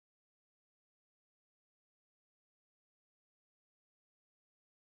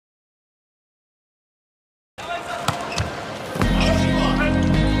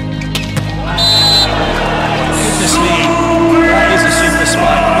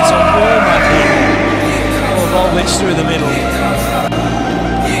it's through the middle.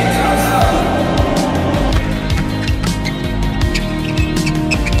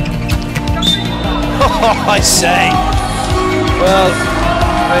 Oh, I say. Well,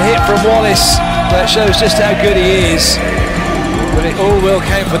 a hit from Wallace that shows just how good he is. But it all will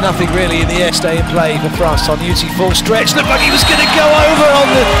came for nothing really in the air. Stay in play for France on Uti full stretch. Looked like he was going to go over on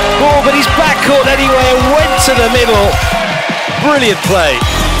the ball, but he's back caught anyway and went to the middle. Brilliant play.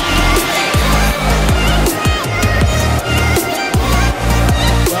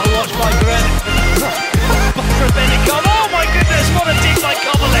 Well watched by Grebenikov. Oh my goodness, what a dig by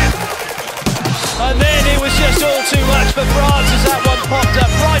Kovalev. And then it was just all too much for France as that one popped up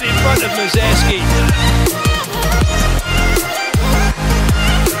right in front of Muzersky.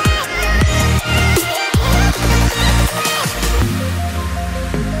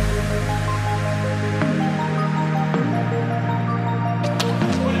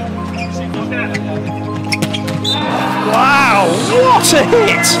 Wow, what a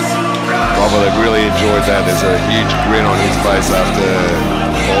hit! Kovalev really enjoyed that. There's a huge grin on his face after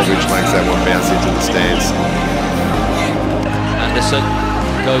Aldridge makes that one bounce into the stands. Anderson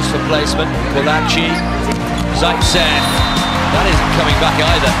goes for placement. Kulachi, Zaitsev. That isn't coming back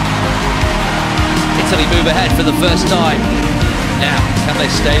either. Italy move ahead for the first time. Now, can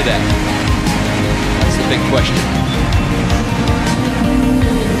they stay there? That's the big question.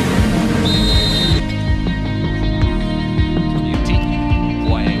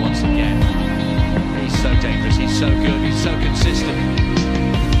 Once again, he's so dangerous, he's so good, he's so consistent.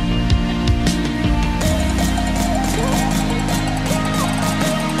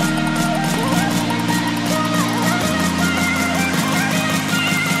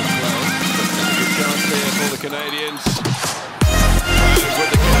 Good chance here for the Canadians. With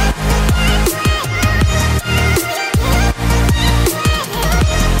the kill.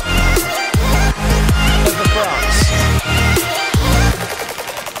 Over France.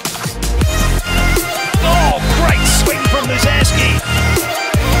 Oh, great swing from Muzersky.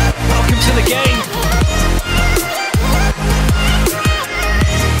 Welcome to the game.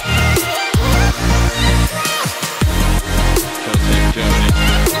 Can't take Germany.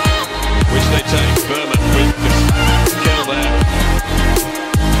 Which they take. Berman with this kill there.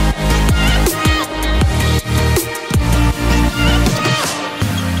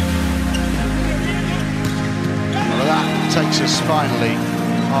 Well, that takes us finally,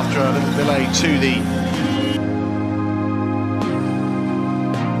 after a little delay, to the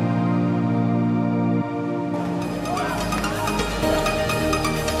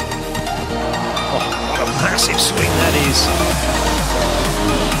Massive swing that is.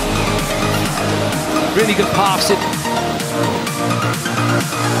 Really good pass. There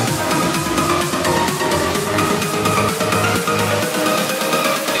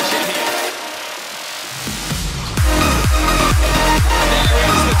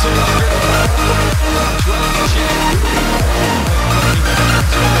is the 200.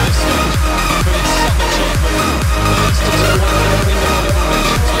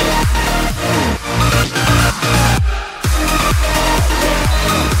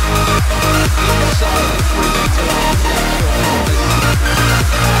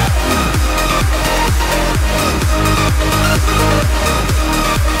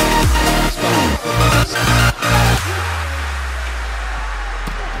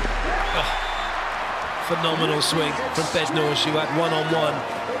 Phenomenal swing from Bednarz, who had one-on-one.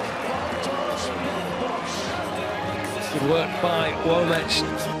 Good work by Womack.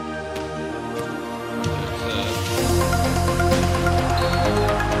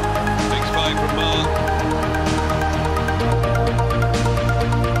 Big spike from Mark.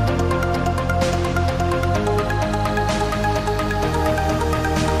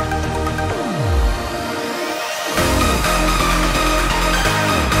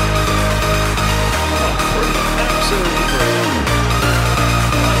 Absolutely brilliant.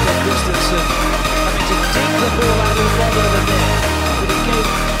 Like that distance and having to dig the ball out of the bottom of the net. But it gave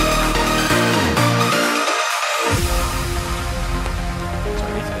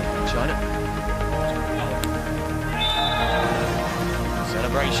China.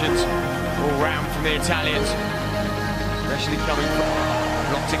 Celebrations all round from the Italians, especially coming from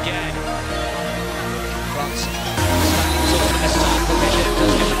blocked again. France sort of this time provision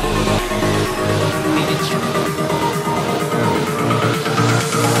does get the ball away. Needed to.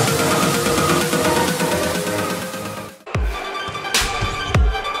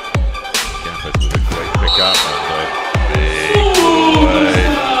 Gafford with a great pick up and a big away.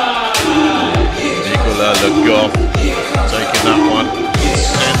 Nicolas Le Goff taking that one,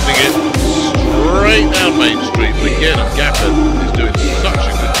 sending it straight down Main Street. But again, Gafford is doing such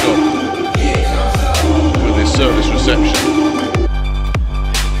a good job with his service.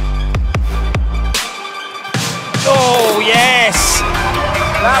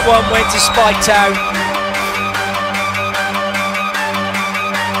 one went to Spike Town.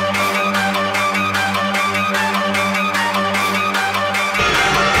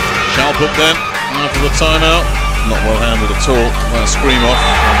 Shalput then, after the timeout, not well handled at all. Scream off,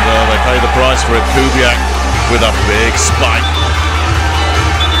 and they pay the price for it. Kubiak with a big spike.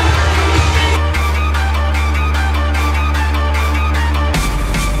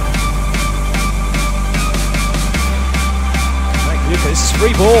 This is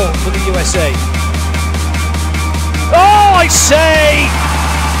free ball for the USA. Oh, I say!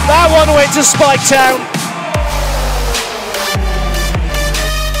 That one went to Spike Town.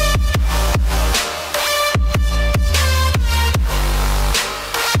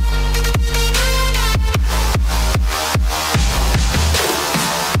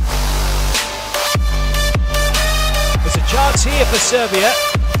 There's a chance here for Serbia.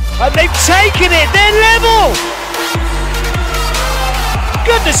 And they've taken it! They're level!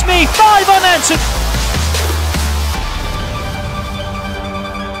 Goodness me, 5 unanswered.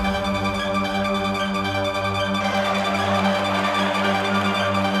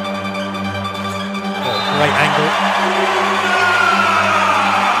 Oh, great angle.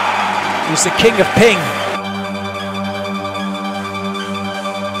 He's the king of ping.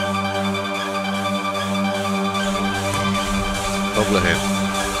 Overhead.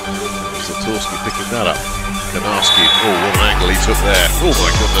 Zatorski picking that up. Kanarski, oh, what an angle he took there. Oh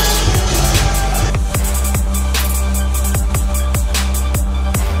my goodness.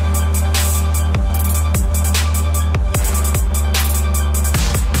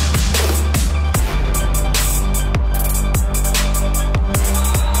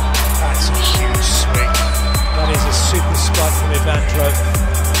 That's a huge swing. That is a super spike from Ivandro.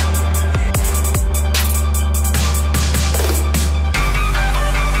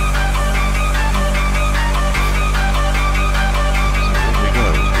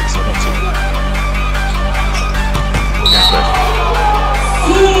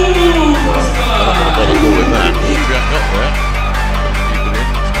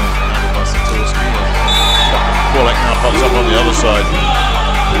 Now pops up on the other side.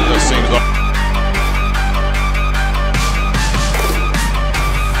 It seems like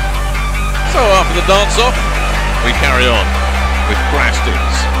so after the dance off, we carry on with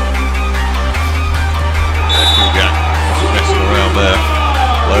Grastings. Kubiak wasn't messing around there.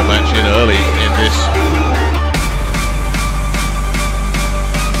 Low match in early in this.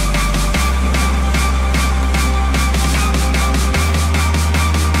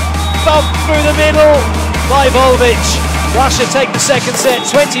 Bump through the middle by Volvic. Russia take the second set,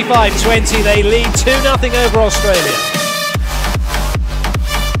 25-20. They lead 2-0 over Australia.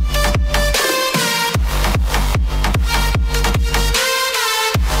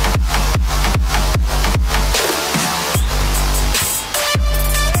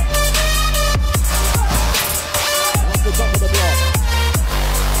 Off the top of the block.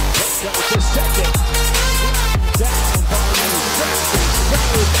 Let's go to second. Down by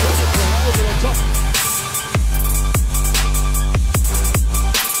over the top.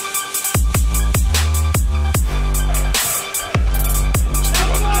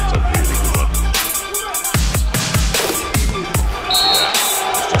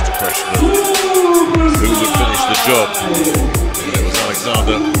 Who would finish the job? It was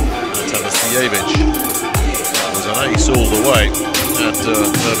Alexander Tanasievich. It was an ace all the way, and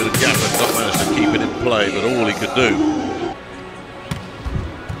Mervyn Gafford not managed to keep it in play, but all he could do.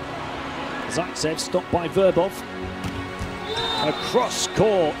 Zaitsev stopped by Verbov. Across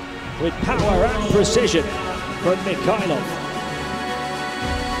court with power and precision from Mikhailov.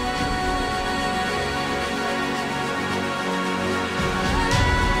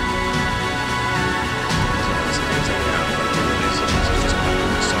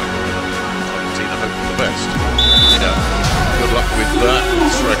 Good luck with that.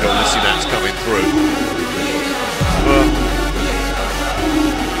 Sreko Lissinat's coming through.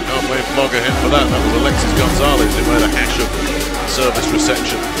 Can't blame Loggerhead for that. That was Alexis Gonzalez who made a hash of service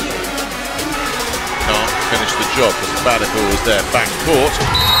reception. Can't finish the job because Badico was there back court.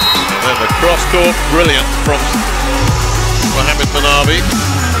 And then the cross court, brilliant from Mohamed Manabi.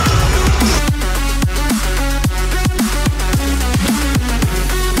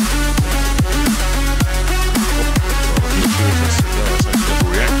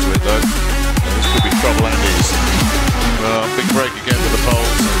 Trouble Andy's. Big break again with the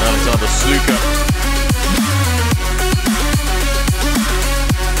poles and Alexander Sluka.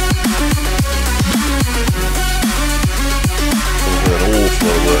 An awful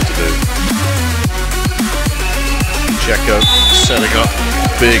lot of work to do. Checo setting up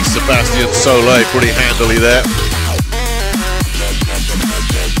big Sebastian Solé pretty handily there.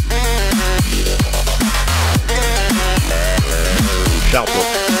 Shalbrook.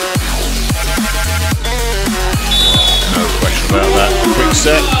 No question about that. Quick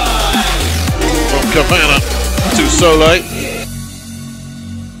set from Cavana to Soleil.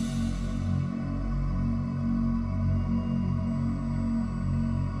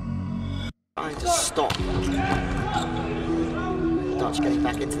 Trying to stop. Dutch getting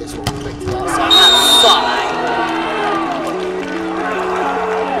back into this one quick to the outside. That's Soleil.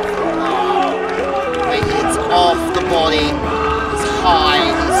 It's off the body. It's high.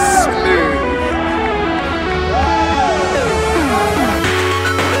 It's smooth.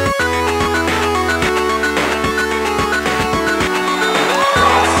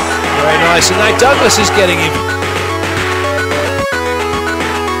 Very nice, and now Douglas is getting him.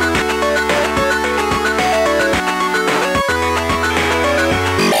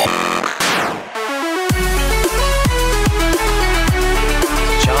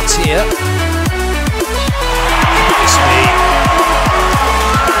 Chance here.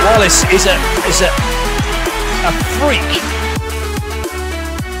 Wallace is a freak.